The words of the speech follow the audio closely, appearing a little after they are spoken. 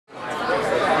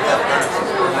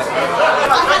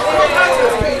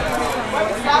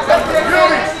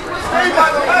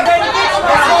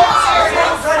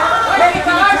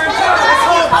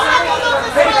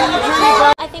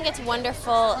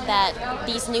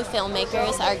new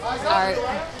filmmakers are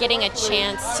getting a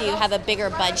chance to have a bigger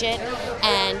budget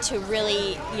and to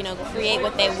really, you know, create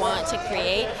what they want to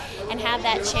create and have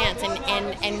that chance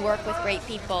and work with great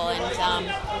people. And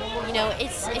you know,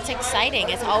 it's exciting.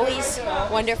 It's always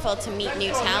wonderful to meet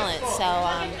new talent. So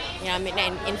you know, I'm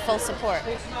in full support.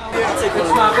 Big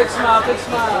smile, big smile, big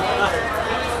smile.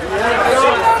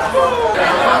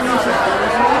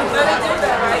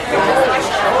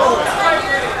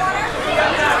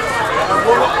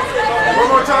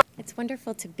 It's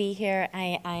wonderful to be here.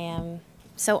 I am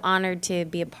so honored to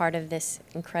be a part of this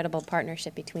incredible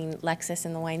partnership between Lexus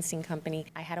and the Weinstein Company.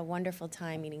 I had a wonderful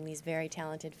time meeting these very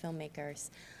talented filmmakers.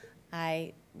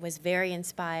 I was very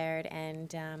inspired,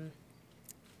 and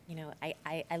you know,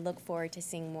 I look forward to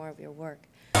seeing more of your work.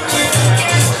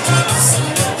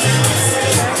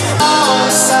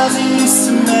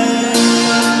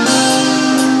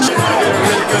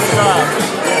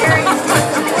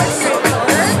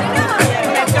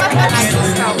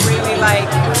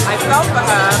 I felt for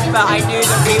her, but I knew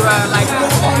that we were like,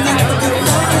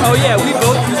 oh yeah, we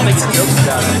both just make jokes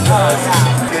about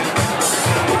it.